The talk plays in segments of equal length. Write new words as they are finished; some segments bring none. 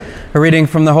A reading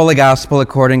from the Holy Gospel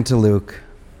according to Luke.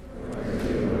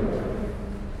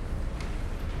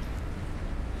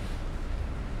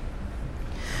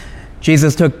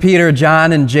 Jesus took Peter,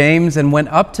 John, and James and went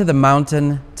up to the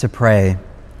mountain to pray.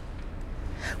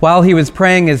 While he was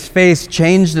praying, his face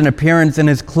changed in appearance and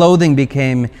his clothing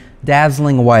became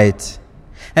dazzling white.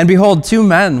 And behold, two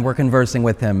men were conversing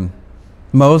with him,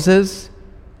 Moses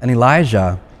and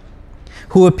Elijah,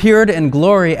 who appeared in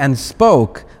glory and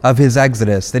spoke of his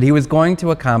exodus that he was going to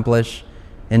accomplish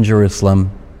in Jerusalem.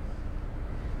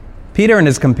 Peter and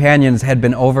his companions had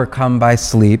been overcome by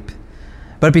sleep,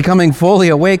 but becoming fully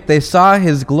awake, they saw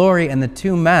his glory and the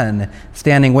two men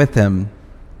standing with him.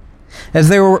 As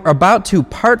they were about to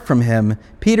part from him,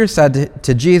 Peter said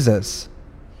to Jesus,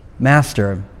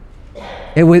 "Master,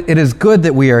 it is good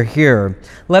that we are here.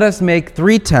 Let us make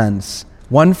 3 tents,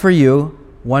 one for you,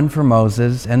 one for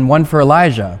Moses, and one for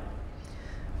Elijah."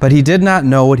 But he did not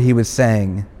know what he was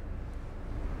saying.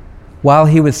 While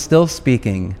he was still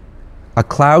speaking, a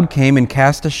cloud came and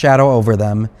cast a shadow over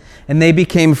them, and they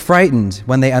became frightened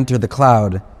when they entered the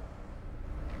cloud.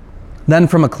 Then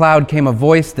from a cloud came a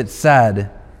voice that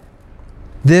said,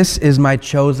 "This is my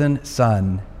chosen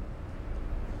son.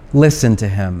 Listen to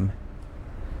him."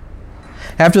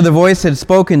 After the voice had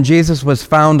spoken, Jesus was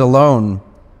found alone.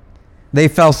 They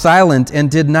fell silent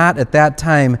and did not at that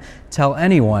time tell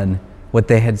anyone what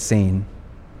they had seen.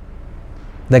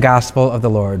 The Gospel of the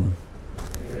Lord.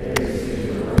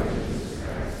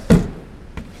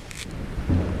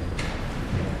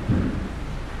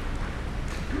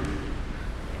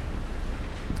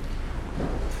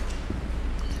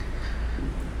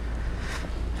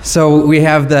 So we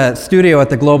have the studio at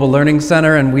the Global Learning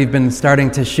Center, and we've been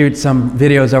starting to shoot some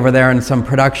videos over there and some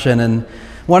production. And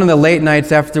one of the late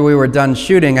nights after we were done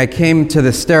shooting, I came to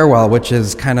the stairwell, which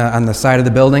is kind of on the side of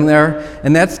the building there.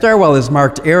 And that stairwell is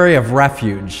marked Area of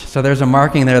Refuge. So there's a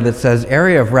marking there that says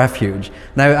Area of Refuge.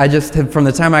 And I just, from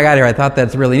the time I got here, I thought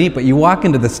that's really neat. But you walk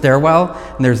into the stairwell,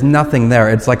 and there's nothing there.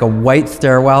 It's like a white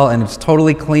stairwell, and it's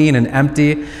totally clean and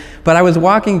empty. But I was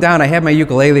walking down, I had my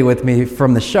ukulele with me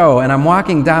from the show, and I'm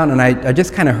walking down, and I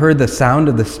just kind of heard the sound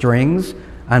of the strings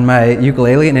on my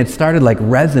ukulele, and it started like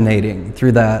resonating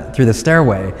through the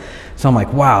stairway. So I'm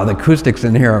like, wow, the acoustics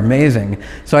in here are amazing.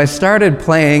 So I started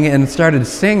playing and started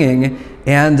singing,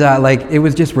 and it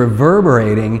was just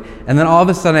reverberating. And then all of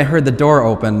a sudden I heard the door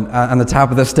open on the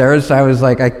top of the stairs. So I was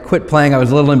like, I quit playing. I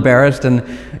was a little embarrassed, and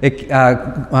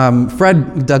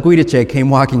Fred Daguidice came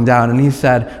walking down, and he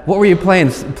said, "What were you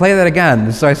playing? Play that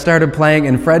again." So I started playing,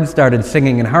 and Fred started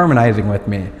singing and harmonizing with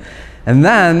me. And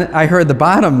then I heard the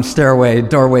bottom stairway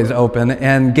doorways open,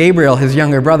 and Gabriel, his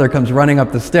younger brother, comes running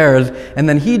up the stairs, and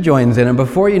then he joins in, and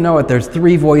before you know it, there's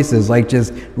 3 voices like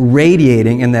just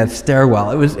radiating in that stairwell.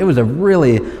 It was a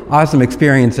really awesome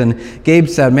experience, and Gabe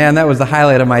said, "Man, that was the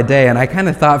highlight of my day," and I kind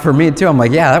of thought for me too, I'm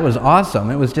like, yeah, that was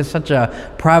awesome. It was just such a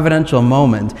providential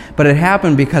moment, but it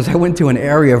happened because I went to an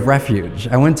area of refuge.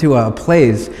 I went to a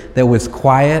place that was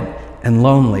quiet and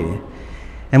lonely.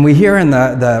 And we hear in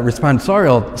the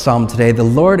responsorial psalm today, "The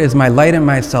Lord is my light and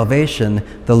my salvation.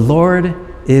 The Lord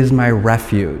is my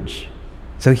refuge."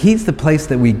 So he's the place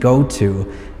that we go to.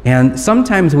 And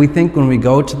sometimes we think when we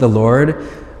go to the Lord,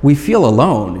 we feel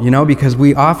alone, because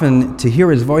we often, to hear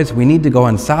his voice, we need to go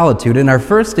in solitude. And our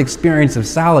first experience of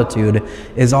solitude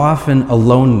is often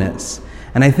aloneness.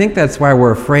 And I think that's why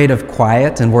we're afraid of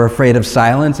quiet and we're afraid of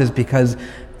silence, is because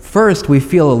first we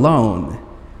feel alone.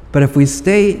 But if we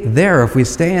stay there, if we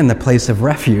stay in the place of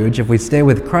refuge, if we stay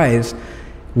with Christ,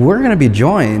 we're going to be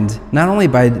joined not only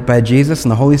by Jesus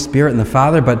and the Holy Spirit and the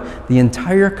Father, but the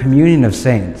entire communion of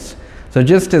saints. So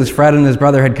just as Fred and his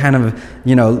brother had kind of,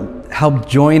 helped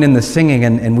join in the singing,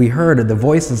 and we heard the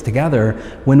voices together,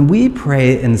 when we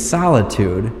pray in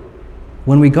solitude,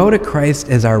 when we go to Christ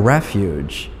as our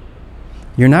refuge,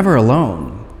 you're never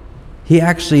alone. He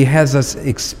actually has us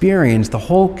experience the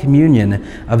whole communion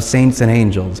of saints and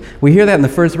angels. We hear that in the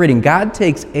first reading. God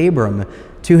takes Abram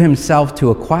to himself to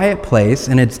a quiet place,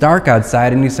 and it's dark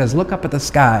outside, and he says, "Look up at the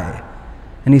sky."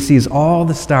 And he sees all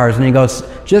the stars, and he goes,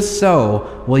 "Just so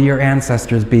will your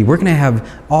ancestors be." We're going to have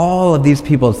all of these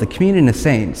people. It's the communion of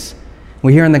saints.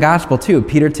 We hear in the gospel, too,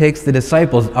 Peter takes the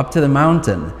disciples up to the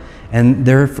mountain. And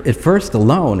they're at first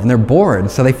alone, and they're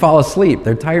bored, so they fall asleep.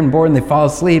 They're tired and bored, and they fall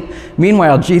asleep.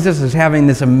 Meanwhile, Jesus is having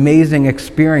this amazing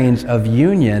experience of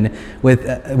union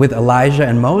with Elijah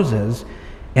and Moses,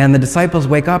 and the disciples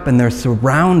wake up, and they're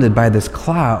surrounded by this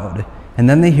cloud, and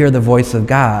then they hear the voice of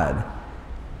God.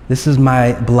 "This is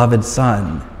my beloved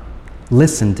Son.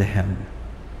 Listen to him."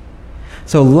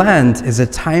 So Lent is a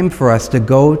time for us to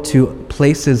go to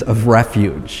places of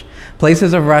refuge,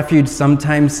 Places of refuge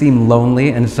sometimes seem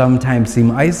lonely and sometimes seem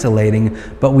isolating,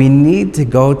 but we need to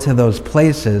go to those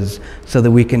places so that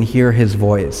we can hear his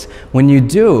voice. When you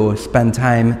do spend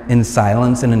time in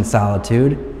silence and in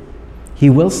solitude, he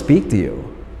will speak to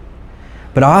you.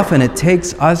 But often it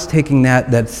takes us taking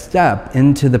that step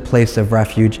into the place of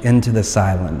refuge, into the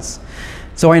silence.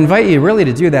 So I invite you really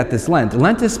to do that this Lent.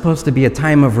 Lent is supposed to be a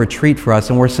time of retreat for us,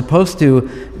 and we're supposed to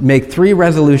make 3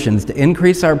 resolutions: to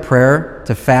increase our prayer,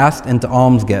 to fast, and to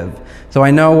almsgive. So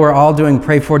I know we're all doing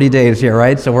Pray 40 Days here,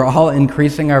 right? So we're all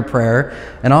increasing our prayer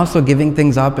and also giving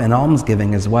things up and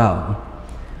almsgiving as well.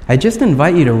 I just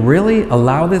invite you to really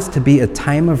allow this to be a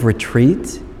time of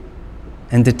retreat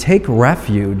and to take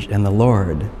refuge in the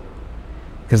Lord.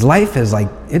 Because life is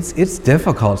it's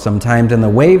difficult sometimes, and the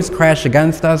waves crash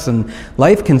against us, and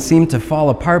life can seem to fall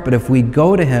apart, but if we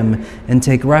go to him and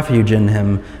take refuge in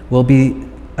him, we'll be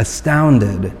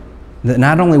astounded that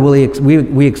not only will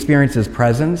we experience his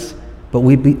presence, but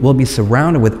we'll be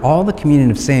surrounded with all the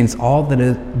communion of saints, all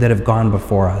that have gone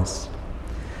before us.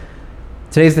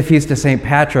 Today's the feast of St.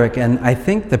 Patrick, and I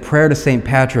think the prayer to St.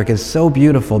 Patrick is so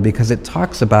beautiful because it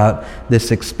talks about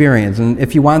this experience. And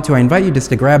if you want to, I invite you just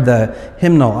to grab the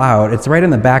hymnal out. It's right in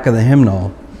the back of the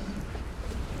hymnal.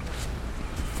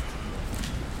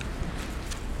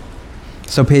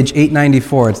 So page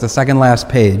 894, it's the second last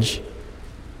page.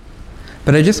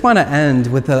 But I just want to end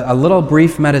with a little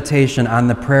brief meditation on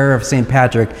the prayer of St.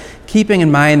 Patrick, keeping in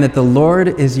mind that the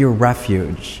Lord is your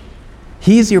refuge.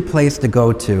 He's your place to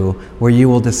go to where you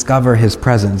will discover his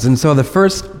presence. And so the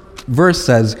first verse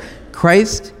says,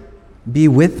 Christ be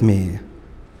with me.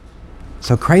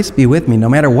 So Christ be with me. No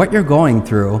matter what you're going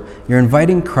through, you're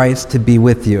inviting Christ to be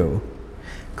with you.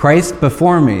 Christ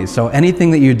before me. So anything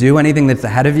that you do, anything that's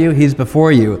ahead of you, he's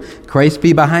before you. Christ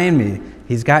be behind me.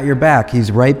 He's got your back.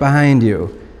 He's right behind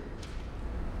you.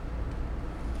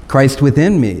 Christ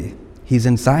within me. He's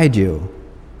inside you.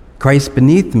 Christ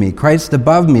beneath me, Christ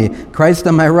above me, Christ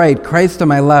on my right, Christ on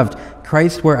my left,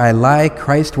 Christ where I lie,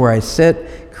 Christ where I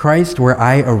sit, Christ where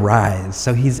I arise.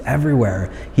 So he's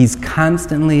everywhere. He's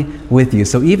constantly with you.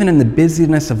 So even in the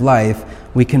busyness of life,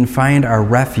 we can find our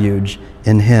refuge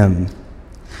in him.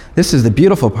 This is the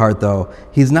beautiful part, though.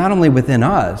 He's not only within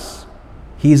us,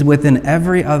 he's within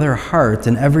every other heart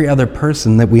and every other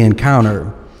person that we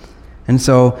encounter. And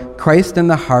so Christ in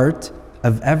the heart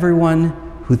of everyone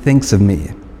who thinks of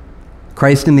me.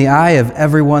 Christ in the eye of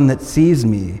everyone that sees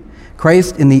me.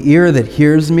 Christ in the ear that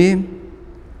hears me.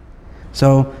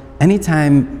 So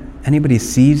anytime anybody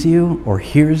sees you or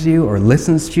hears you or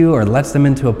listens to you or lets them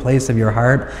into a place of your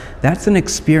heart, that's an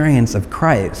experience of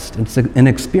Christ. It's an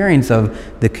experience of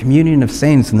the communion of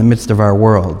saints in the midst of our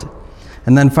world.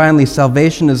 And then finally,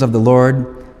 salvation is of the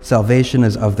Lord. Salvation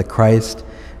is of the Christ.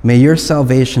 May your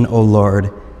salvation, O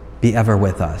Lord, be ever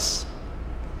with us.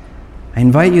 I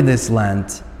invite you this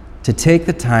Lent to take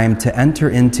the time to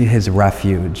enter into his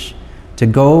refuge, to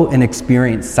go and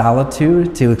experience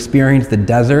solitude, to experience the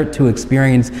desert, to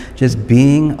experience just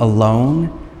being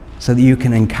alone, so that you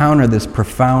can encounter this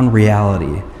profound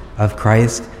reality of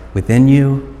Christ within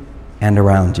you and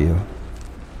around you.